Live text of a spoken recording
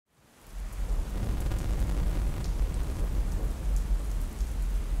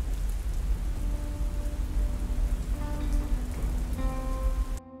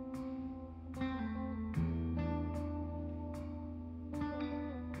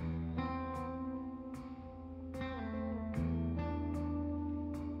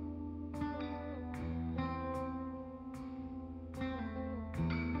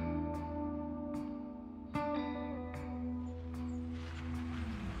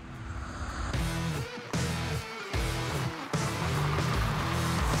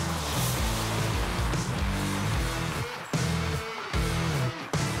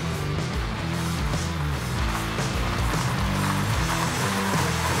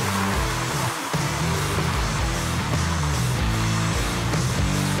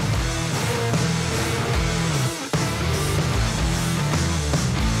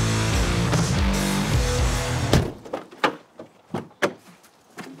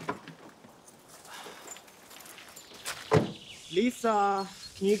Lisa,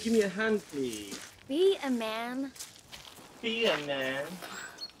 can you give me a hand, please? Be a man. Be a man.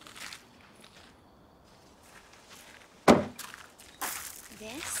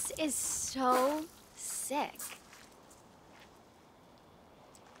 This is so sick.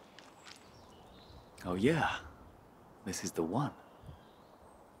 Oh, yeah. This is the one.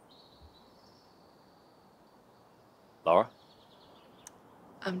 Laura?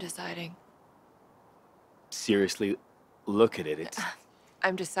 I'm deciding. Seriously, look at it. It's...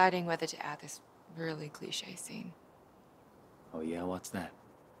 I'm deciding whether to add this really cliche scene. Oh, yeah? What's that?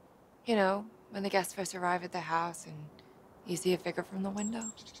 You know, when the guests first arrive at the house and you see a figure from the window.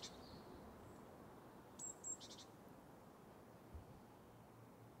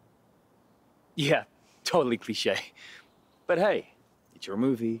 Yeah, totally cliche. But hey, it's your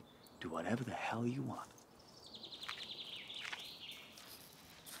movie. Do whatever the hell you want.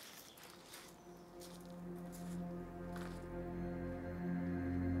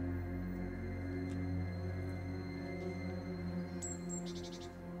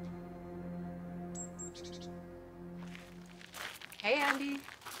 Hey, Andy.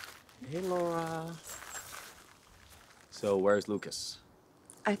 Hey, Laura. So, where's Lucas?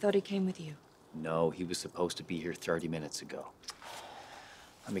 I thought he came with you. No, he was supposed to be here 30 minutes ago.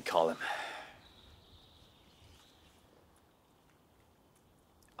 Let me call him.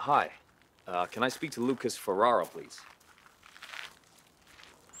 Hi. Can I speak to Lucas Ferraro, please?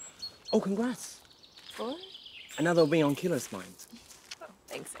 Oh, congrats. What? Another win on Killer's Mind. Oh,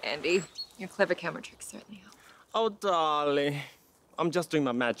 thanks, Andy. Your clever camera tricks certainly help. Oh, darling. I'm just doing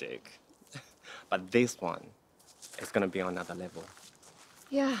my magic. But this one is gonna be on another level.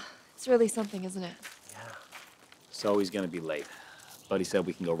 Yeah, it's really something, isn't it? Yeah. So he's gonna be late. Buddy said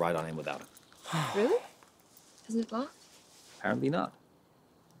we can go right on in without him. Really? Isn't it locked? Apparently not.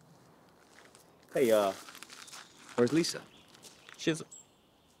 Hey, where's Lisa?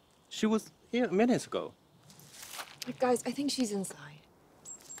 She was here minutes ago. But guys, I think she's inside.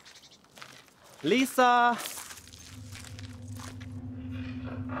 Lisa!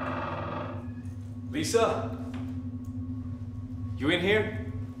 Lisa? You in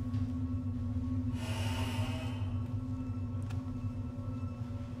here?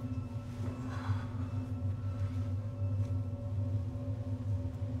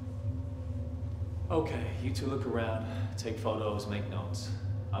 Okay, you two look around, take photos, make notes.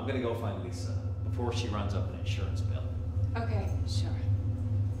 I'm gonna go find Lisa before she runs up an insurance bill. Okay, sure.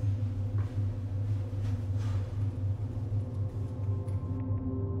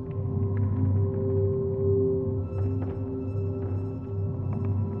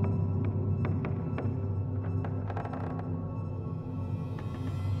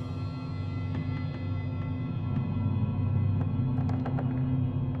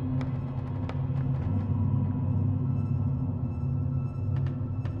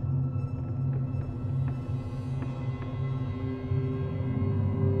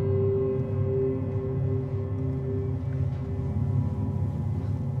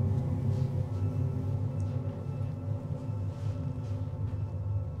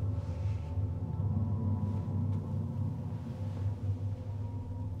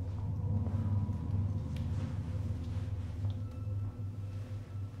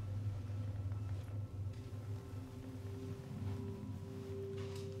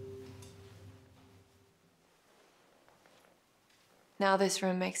 Now this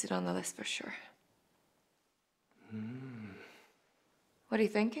room makes it on the list for sure. What are you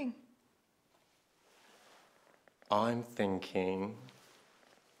thinking? I'm thinking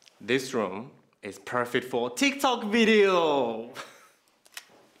this room is perfect for TikTok video.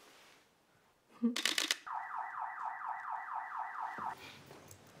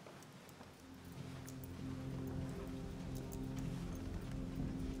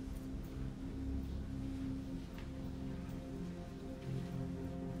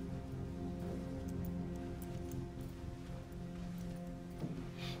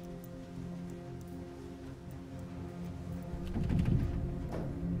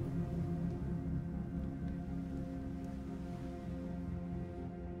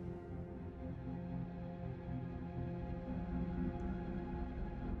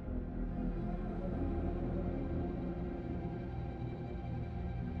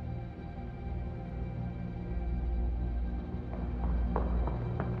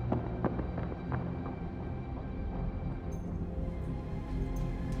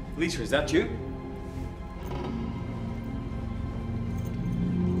 Lisa, is that you?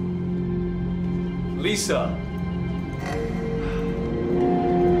 Lisa!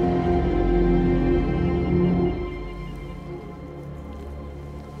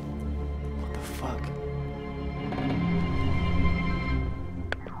 What the fuck?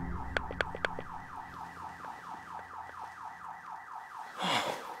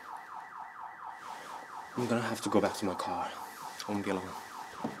 I'm gonna have to go back to my car. I won't be alone.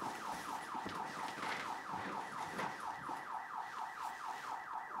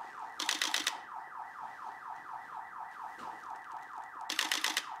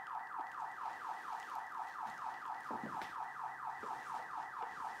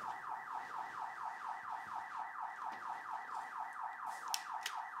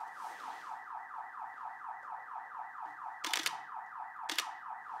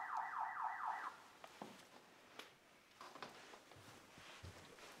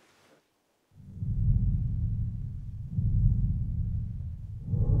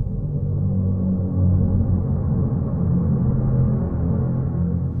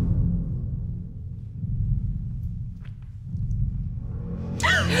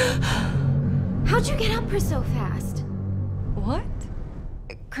 How'd you get up here so fast? What?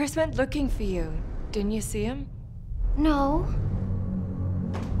 Chris went looking for you. Didn't you see him? No.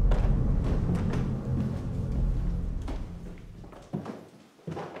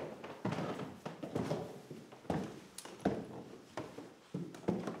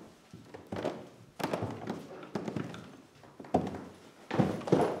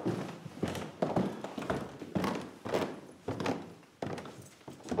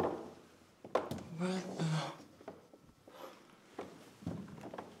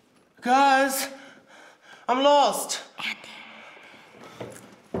 Guys, I'm lost.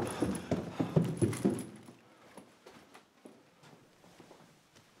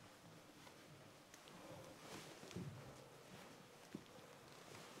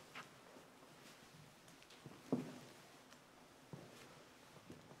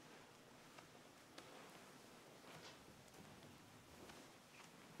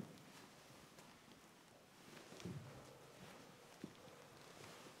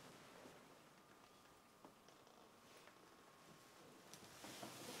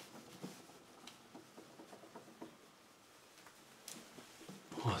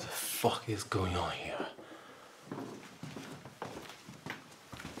 What the fuck is going on here?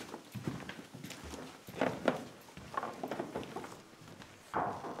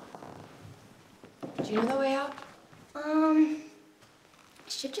 Do you know the way out?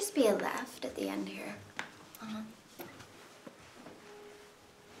 Should just be a left at the end here.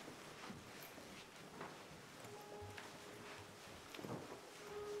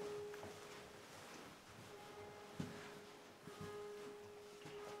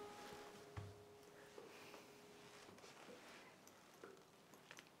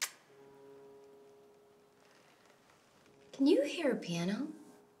 Can you hear a piano?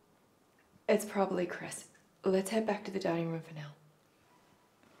 It's probably Chris. Let's head back to the dining room for now.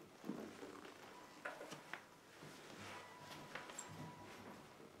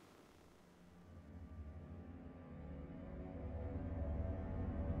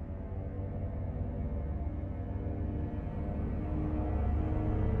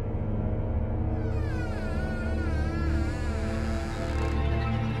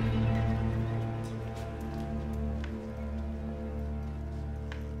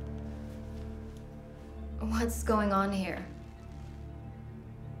 What's going on here?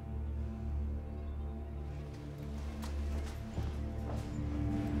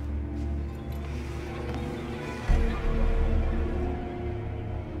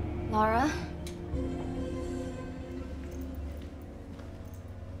 Laura?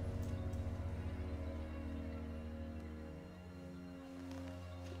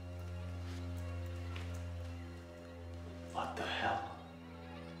 What the hell?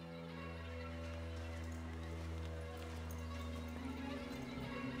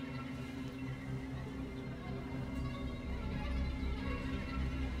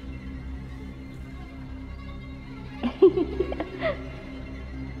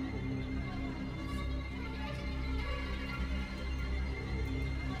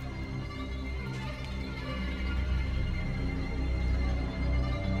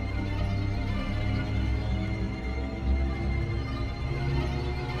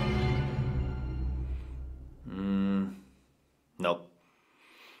 Nope.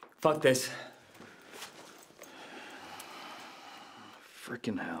 Fuck this.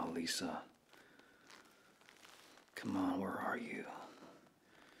 Freaking hell, Lisa. Come on, where are you?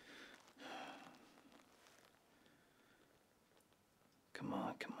 Come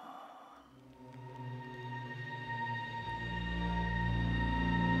on, come on.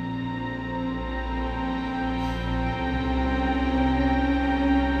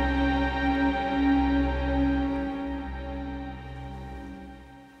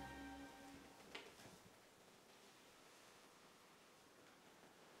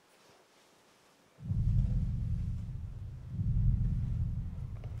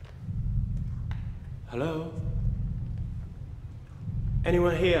 Hello?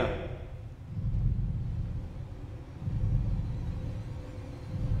 Anyone here?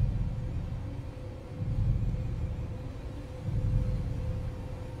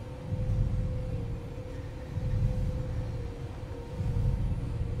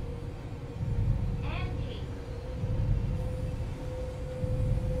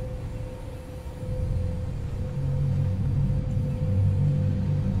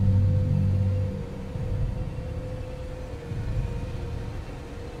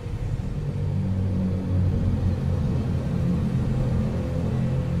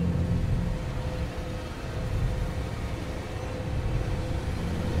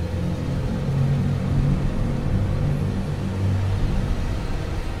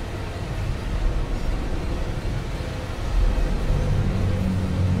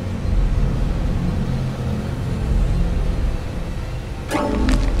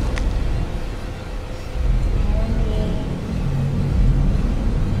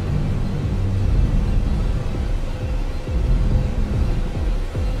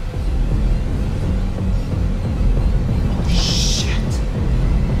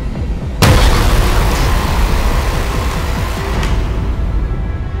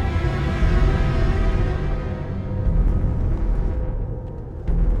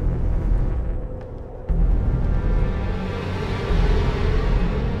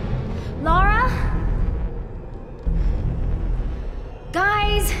 Laura?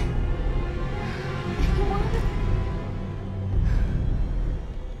 Guys? Anyone?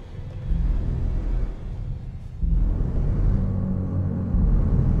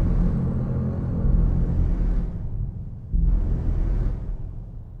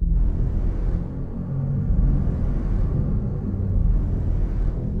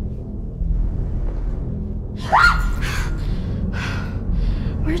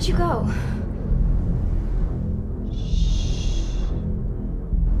 Where'd you go?